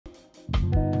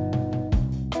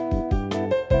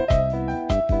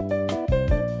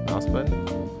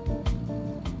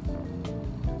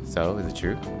So, is it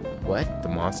true? What? The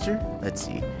monster? Let's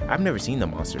see. I've never seen the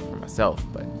monster for myself,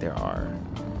 but there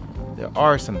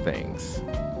are some things.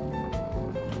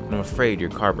 And I'm afraid your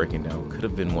car breaking down could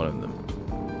have been one of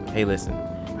them. Hey, listen.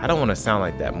 I don't want to sound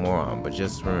like that moron, but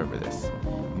just remember this.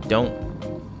 You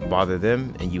don't bother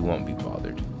them, and you won't be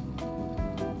bothered.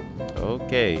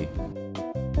 Okay.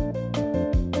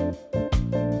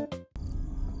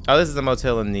 Oh, this is the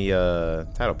motel in the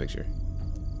title picture.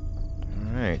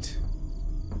 Alright.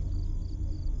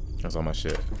 That's all my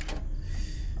shit.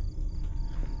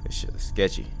 This shit is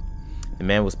sketchy. The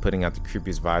man was putting out the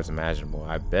creepiest vibes imaginable,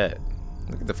 I bet.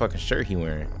 Look at the fucking shirt he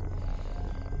wearing.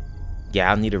 Yeah,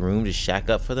 I'll need a room to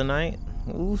shack up for the night?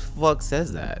 Who the fuck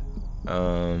says that?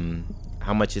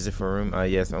 How much is it for a room?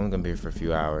 Yes, I'm only gonna be here for a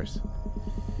few hours.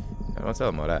 Don't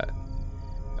tell them all that.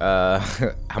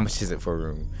 How much is it for a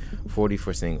room? 40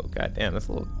 for single. God damn, that's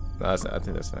a little. No, I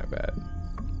think that's not bad.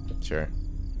 Sure.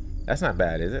 That's not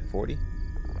bad, is it? 40?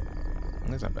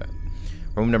 That's not bad.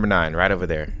 Room number 9, right over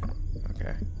there.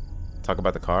 Okay. Talk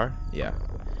about the car? Yeah.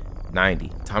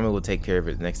 90. Tommy will take care of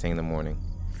it next thing in the morning.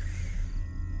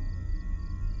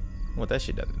 I want that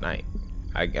shit done tonight.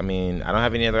 I mean, I don't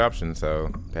have any other options,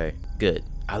 so okay. Good.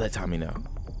 I'll let Tommy know.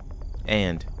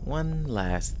 And one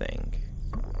last thing.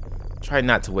 Try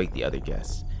not to wake the other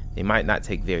guests. They might not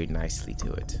take very nicely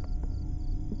to it.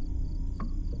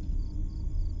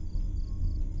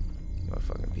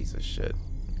 Motherfucking piece of shit.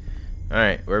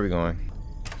 Alright, where are we going?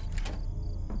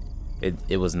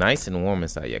 It was nice and warm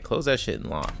inside. Yeah, close that shit and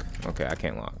lock. Okay, I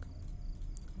can't lock.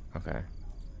 Okay.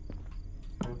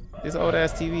 This old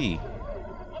ass TV.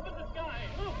 Up in the sky.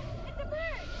 Look, it's a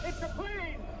plane. It's a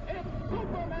plane. It's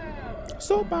Superman.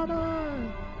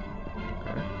 Superman.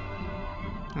 Okay.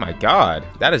 Oh my god,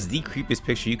 that is the creepiest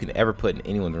picture you can ever put in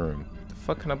anyone's room. The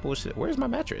fuck kind of bullshit? Where's my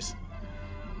mattress?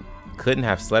 Couldn't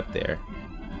have slept there.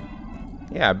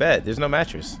 Yeah, I bet. There's no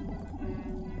mattress.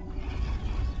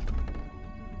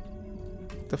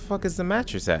 The fuck is the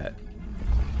mattress at?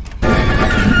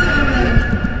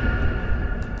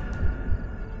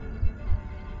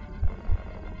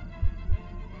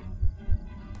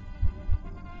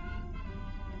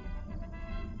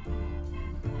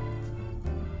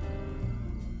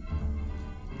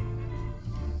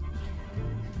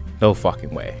 No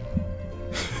fucking way.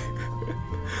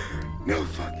 No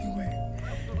fucking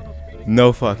way.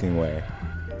 No fucking way.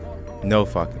 No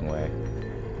fucking way.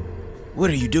 What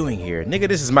are you doing here? Nigga,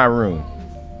 this is my room.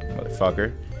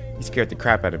 Motherfucker. You scared the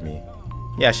crap out of me.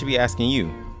 Yeah, I should be asking you.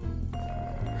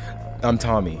 I'm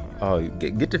Tommy. Oh,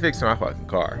 get to fixing my fucking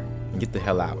car. And get the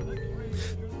hell out.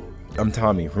 I'm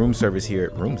Tommy. Room service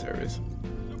here. Room service?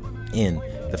 In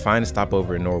the finest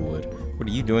stopover in Norwood. What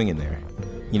are you doing in there?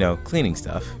 You know, cleaning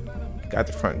stuff. Got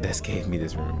the front desk gave me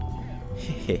this room.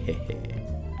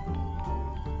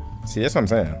 See, that's what I'm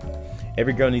saying.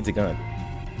 Every girl needs a gun.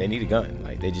 They need a gun.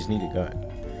 Like, they just need a gun.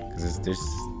 Because there's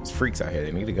freaks out here.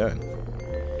 They need a gun.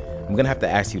 I'm going to have to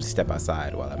ask you to step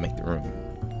outside while I make the room.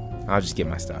 I'll just get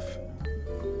my stuff.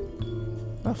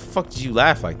 How the fuck did you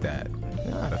laugh like that?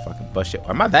 Nah, the fucking bust shit.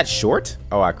 Am I that short?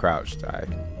 Oh, I crouched. I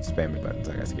spammed the buttons.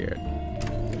 I got scared.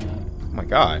 Oh my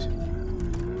god.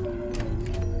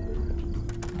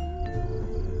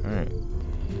 Alright.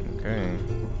 Okay.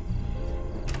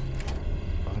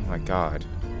 Oh my god.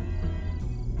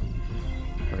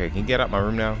 Okay, can you get out my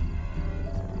room now?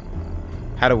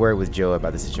 Had a word with Joe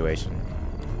about the situation.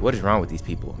 What is wrong with these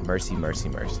people? Mercy, mercy,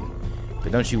 mercy.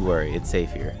 But don't you worry, it's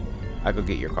safe here. I'll go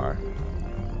get your car.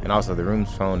 And also, the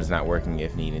room's phone is not working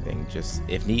if need anything. Just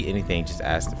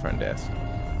ask the front desk.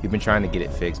 We've been trying to get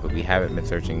it fixed, but we haven't been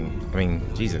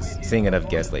seeing enough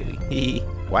guests lately.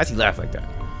 Why does he laugh like that?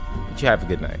 But you have a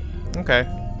good night. Okay.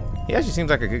 He actually seems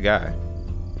like a good guy.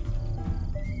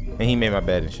 And he made my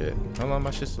bed and shit. Hold on,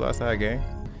 my shit's still outside, gang.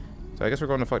 So I guess we're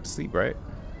going to fuck to sleep, right?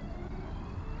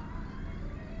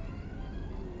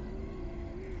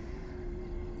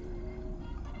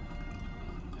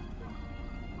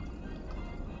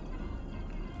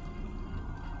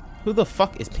 Who the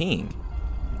fuck is peeing?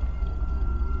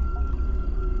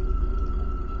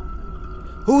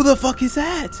 Who the fuck is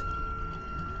that?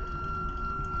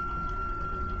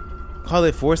 Call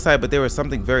it foresight, but there was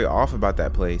something very off about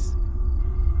that place.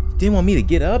 Didn't want me to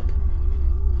get up?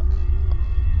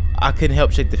 I couldn't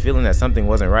help shake the feeling that something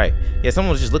wasn't right. Yeah,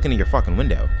 someone was just looking in your fucking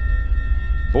window.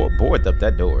 Board up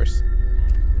that doors.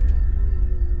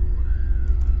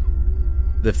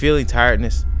 The feeling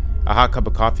tiredness, a hot cup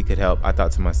of coffee could help, I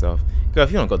thought to myself. Girl,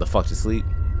 if you don't go the fuck to sleep.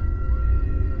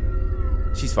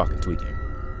 She's fucking tweaking.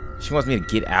 She wants me to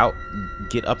get up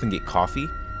and get coffee.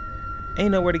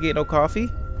 Ain't nowhere to get no coffee.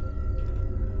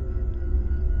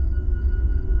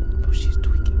 Bro, she's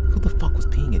tweaking. Who the fuck was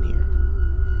peeing in here?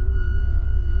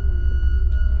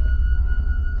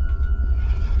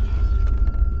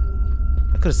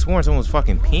 could have sworn someone was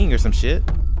fucking peeing or some shit.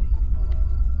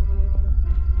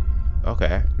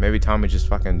 Okay, maybe Tommy just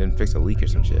fucking didn't fix a leak or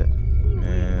some shit.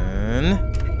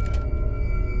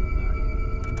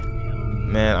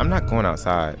 Man, I'm not going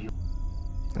outside.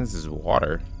 This is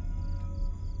water.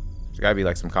 There's gotta be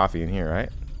like some coffee in here, right?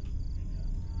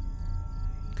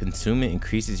 Consume it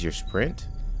increases your sprint.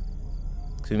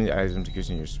 Consuming the items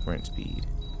increasing your sprint speed.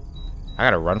 I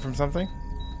gotta run from something?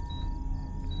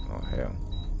 Oh hell.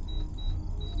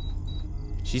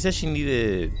 She said she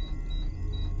needed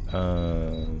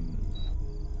some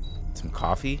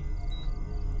coffee.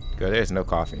 Girl, there's no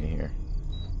coffee in here.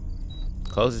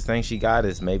 Closest thing she got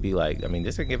is maybe like, I mean,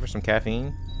 this could give her some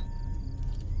caffeine.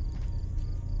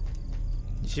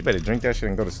 She better drink that shit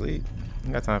and go to sleep.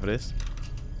 You got time for this.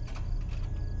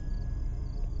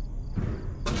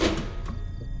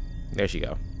 There she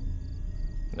go.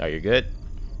 No, you're good?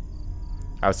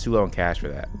 I was too low in cash for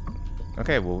that.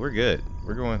 Okay, well, we're good.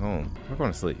 We're going home. We're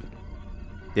going to sleep.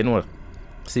 Didn't want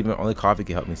to sleep. Only coffee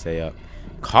could help me stay up.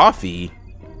 Coffee?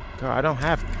 Girl, I don't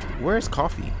have... Where's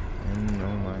coffee?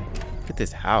 Oh my... Look at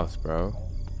this house, bro.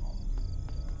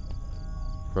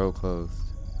 Road closed.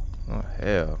 Oh,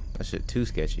 hell. That shit too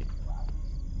sketchy.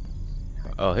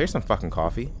 Oh, here's some fucking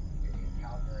coffee.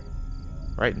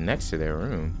 Right next to their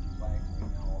room.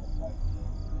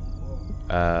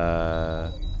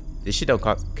 This shit don't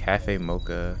cost... Cafe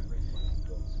Mocha.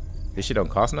 This shit don't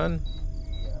cost nothing?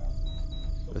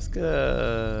 Let's get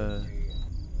a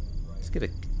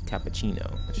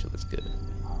cappuccino. That shit looks good.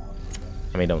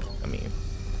 I mean,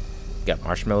 got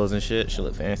marshmallows and shit. Shit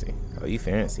look fancy. Oh, you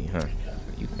fancy, huh?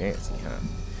 You fancy, huh?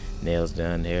 Nails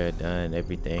done, hair done,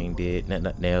 everything did.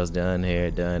 Nails done,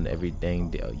 hair done, everything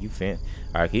did. Oh, you fancy.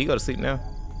 All right, can you go to sleep now?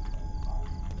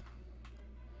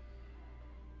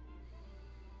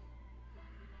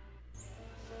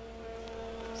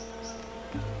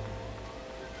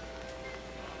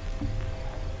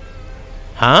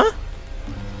 Huh?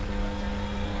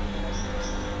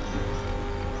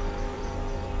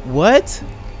 What?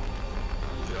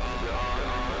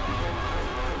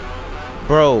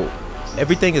 Bro,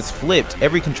 everything is flipped.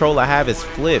 Every control I have is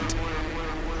flipped.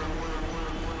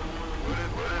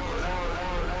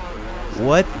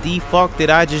 What the fuck did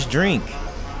I just drink?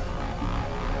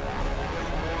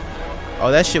 Oh,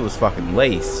 that shit was fucking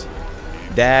laced.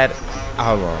 Dad,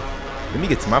 hold on. Let me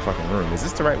get to my fucking room. Is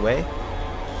this the right way?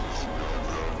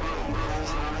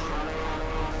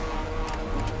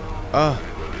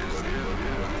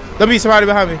 Don't be somebody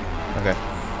behind me. Okay.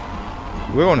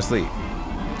 We're going to sleep.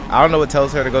 I don't know what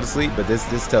tells her to go to sleep, but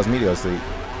this tells me to go to sleep.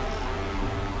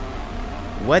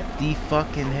 What the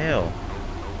fucking hell?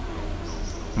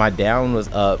 My down was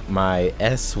up. My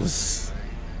S was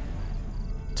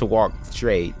to walk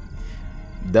straight.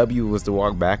 W was to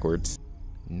walk backwards.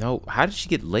 No. How did she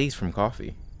get laced from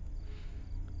coffee?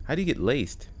 How do you get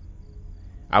laced?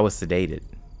 I was sedated.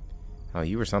 Oh,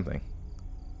 you were something.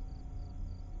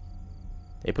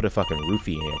 They put a fucking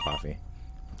roofie in your coffee.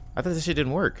 I thought this shit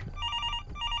didn't work.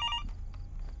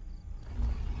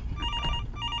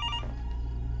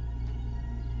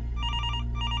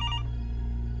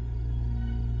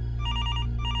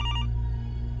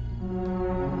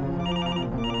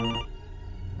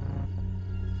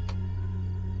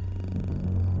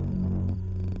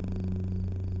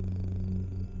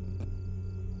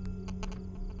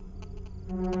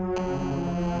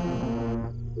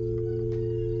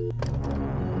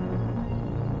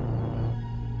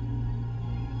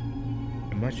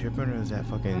 Am I tripping or is that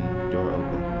fucking door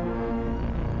open?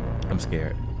 I'm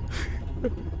scared.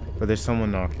 But there's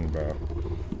someone knocking, bro.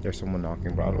 There's someone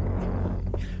knocking, bro.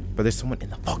 But there's someone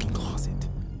in the fucking closet.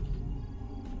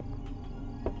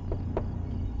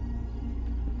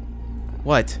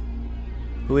 What?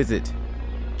 Who is it?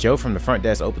 Joe from the front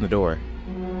desk, open the door.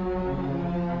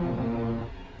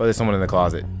 Oh, there's someone in the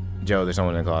closet. Joe, there's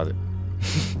someone in the closet.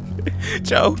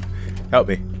 Joe, help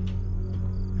me.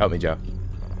 Help me, Joe.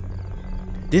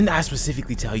 Didn't I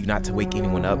specifically tell you not to wake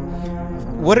anyone up?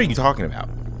 What are you talking about?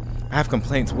 I have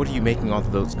complaints. What are you making all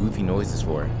of those goofy noises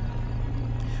for?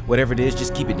 Whatever it is,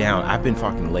 just keep it down. I've been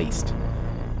fucking laced.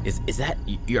 Is that...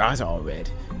 Your eyes are all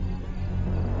red.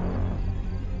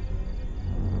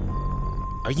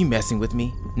 Are you messing with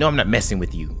me? No, I'm not messing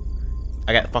with you.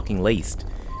 I got fucking laced.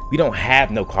 We don't have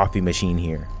no coffee machine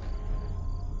here.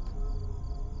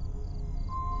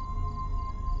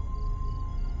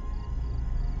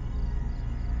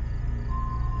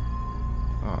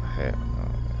 Oh, hell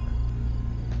no.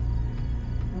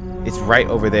 It's right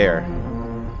over there.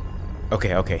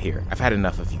 Okay, here. I've had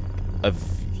enough of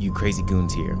you crazy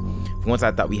goons here. For once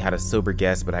I thought we had a sober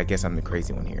guest, but I guess I'm the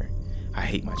crazy one here. I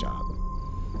hate my job.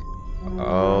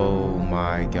 Oh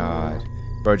my god.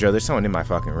 Bro, Joe, there's someone in my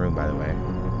fucking room, by the way.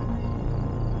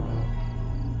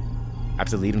 I have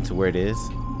to lead him to where it is.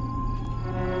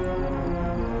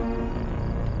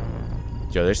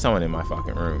 Joe, there's someone in my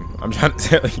fucking room. I'm trying to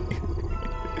tell you.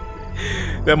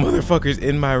 That motherfucker's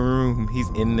in my room. He's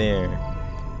in there.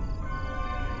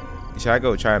 Should I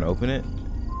go try and open it?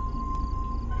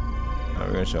 Oh,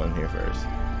 we're gonna show him here first.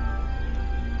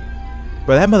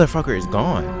 Bro, that motherfucker is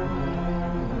gone.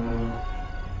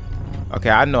 Okay,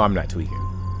 I know I'm not tweaking.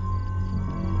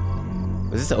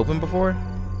 Was this open before?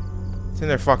 It's in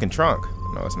their fucking trunk.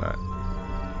 No, it's not.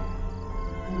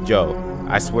 Joe,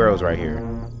 I swear it was right here.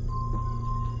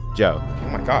 Joe. Oh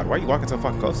my god, why are you walking so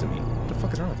fucking close to me? What the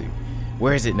fuck is wrong with you?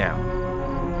 Where is it now?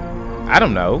 I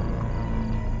don't know.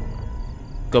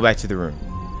 Go back to the room.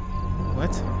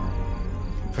 What?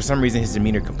 For some reason, his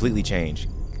demeanor completely changed.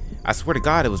 I swear to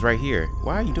God, it was right here.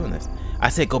 Why are you doing this? I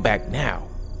said go back now.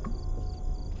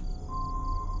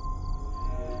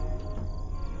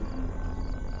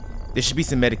 There should be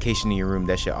some medication in your room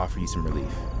that should offer you some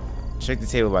relief. Check the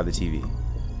table by the TV.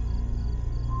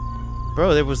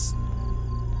 Bro, there was...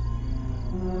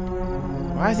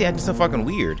 Why is he acting so fucking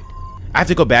weird? I have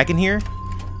to go back in here?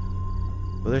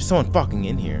 Well, there's someone fucking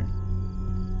in here.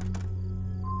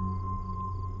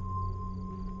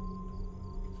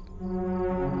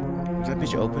 Was that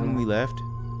bitch open when we left?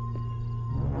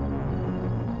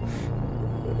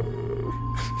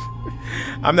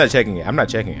 I'm not checking it. I'm not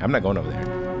checking it. I'm not going over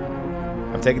there.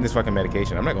 I'm taking this fucking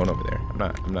medication. I'm not going over there. I'm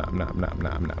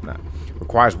not.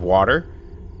 Requires water?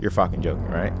 You're fucking joking,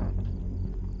 right?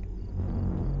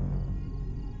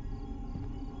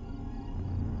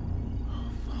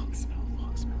 Oh, fuck no.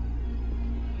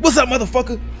 What's up,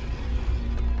 motherfucker?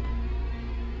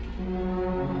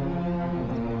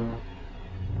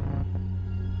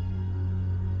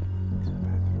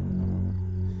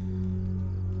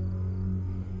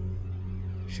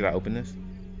 Should I open this?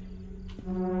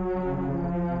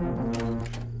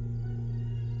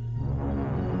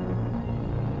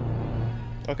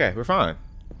 Okay, we're fine.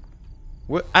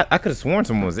 What? I could have sworn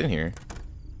someone was in here.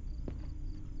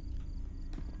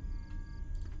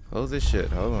 Close this shit.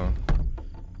 Hold on.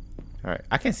 Alright.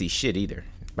 I can't see shit either,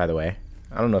 by the way.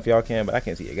 I don't know if y'all can, but I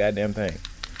can't see a goddamn thing.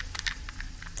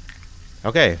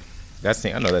 Okay.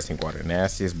 I know that sink water.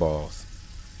 Nastiest balls.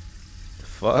 The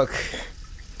fuck?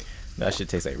 That shit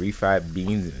tastes like refried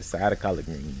beans and a side of collard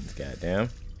greens. Goddamn.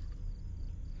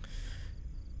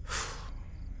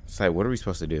 It's like, what are we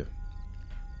supposed to do?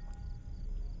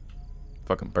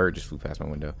 Fucking bird just flew past my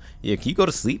window. Yeah, can you go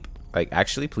to sleep? Like,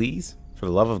 actually, please? For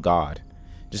the love of God.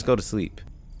 Just go to sleep.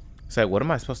 It's like, what am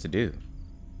I supposed to do?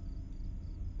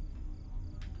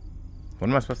 What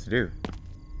am I supposed to do?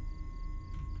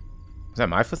 Is that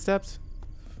my footsteps?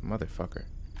 Motherfucker.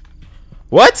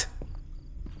 What?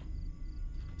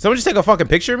 Someone just take a fucking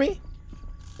picture of me?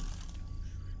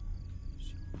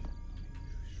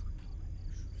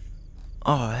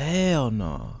 Oh, hell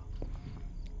no.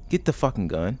 Get the fucking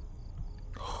gun.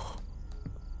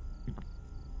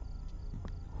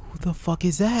 Who the fuck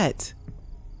is that?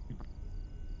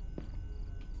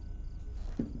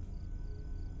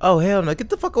 Oh, hell no. Get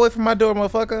the fuck away from my door,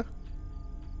 motherfucker.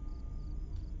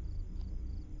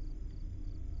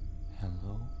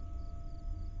 Hello?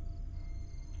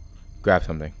 Grab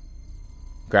something.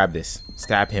 Grab this.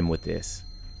 Stab him with this.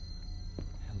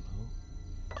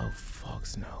 Hello? Oh,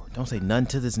 fucks no. Don't say nothing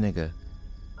to this nigga.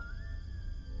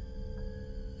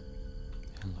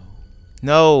 Hello?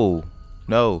 No.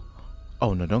 No.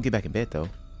 Oh, no. Don't get back in bed, though.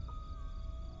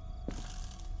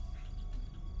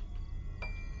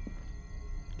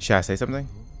 Should I say something?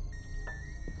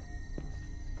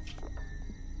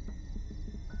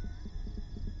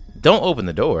 Don't open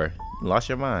the door. You lost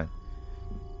your mind.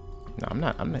 No, I'm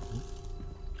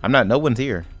not. No one's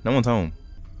here. No one's home.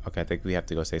 Okay, I think we have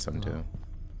to go say something to him.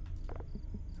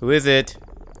 Who is it?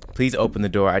 Please open the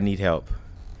door. I need help.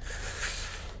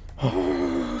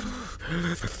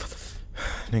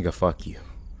 Nigga, fuck you.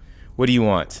 What do you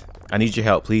want? I need your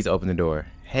help. Please open the door.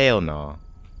 Hell no.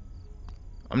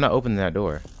 I'm not opening that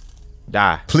door.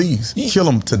 Die. Please kill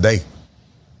him today.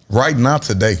 Right now,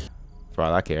 today. For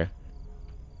all I care.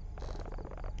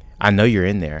 I know you're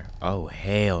in there. Oh,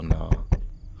 hell no.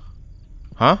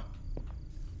 Huh?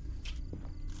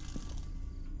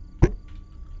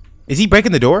 Is he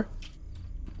breaking the door?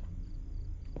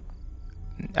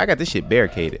 I got this shit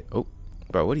barricaded. Oh,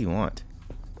 bro, what do you want?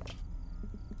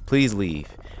 Please leave.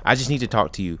 I just need to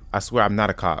talk to you. I swear I'm not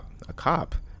a cop. A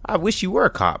cop? I wish you were a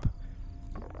cop.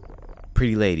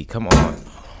 Pretty lady, come on.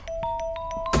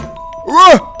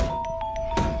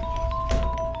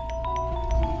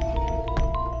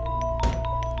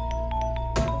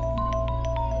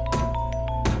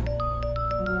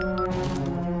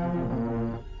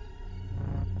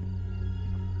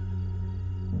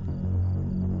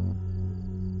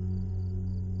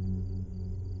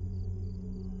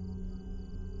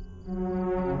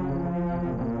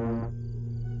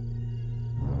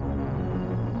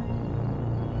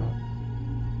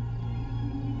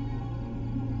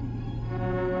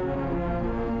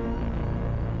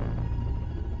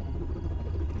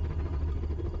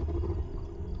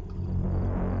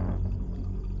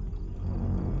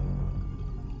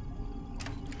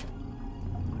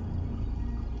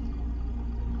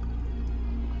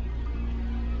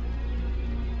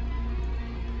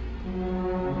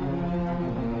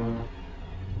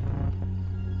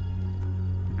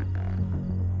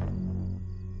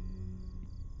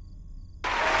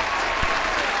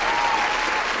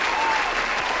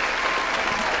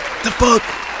 fuck?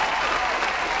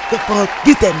 The fuck?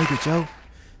 Get that nigga, Joe.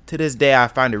 To this day, I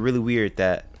find it really weird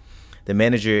that the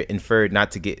manager inferred not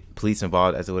to get police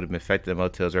involved as it would have affected the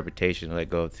motel's reputation to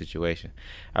let go of the situation.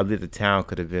 I believe the town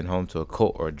could have been home to a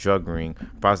cult or a drug ring,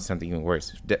 possibly something even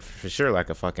worse. For sure,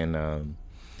 like a fucking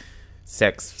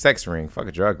sex ring, fuck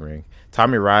a drug ring.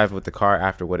 Tommy arrived with the car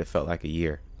after what it felt like a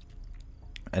year.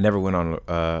 I never went on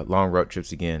long road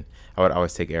trips again. I would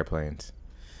always take airplanes.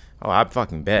 Oh, I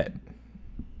fucking bet.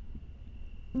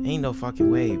 Ain't no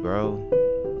fucking way,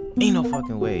 bro. Ain't no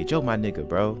fucking way. Joe, my nigga,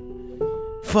 bro.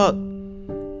 Fuck.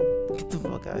 Get the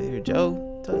fuck out of here,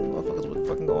 Joe. Tell these motherfuckers what's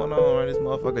fucking going on around this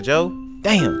motherfucker, Joe.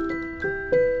 Damn.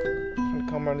 I'm trying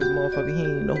to come around this motherfucker. He ain't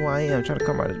even know who I am. I'm trying to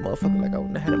come around this motherfucker like I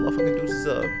wouldn't have had that motherfucking deuces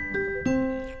up.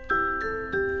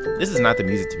 This is not the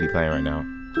music to be playing right now.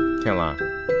 Can't lie.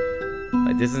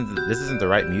 Like this isn't the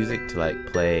right music to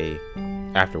like play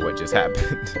after what just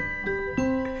happened.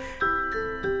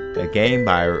 A game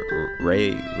by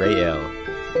Ray L.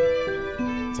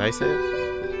 That's how you say it?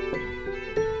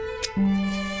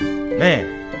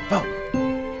 Man, fuck.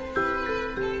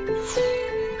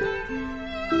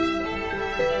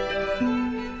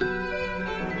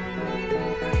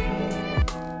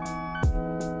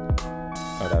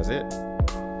 Oh, that was it?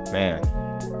 Man,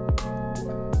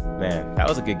 that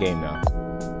was a good game though.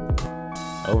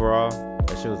 Overall,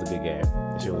 that shit was a good game.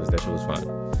 That shit was fun.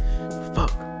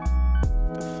 Fuck.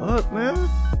 The fuck, man?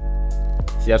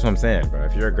 See, that's what I'm saying, bro.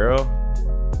 If you're a girl,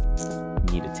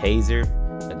 you need a taser,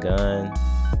 a gun,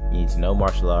 you need to know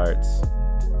martial arts.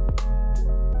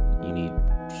 You need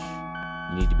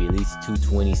to be at least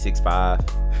 220,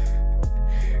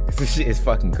 6'5". This shit is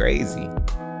fucking crazy.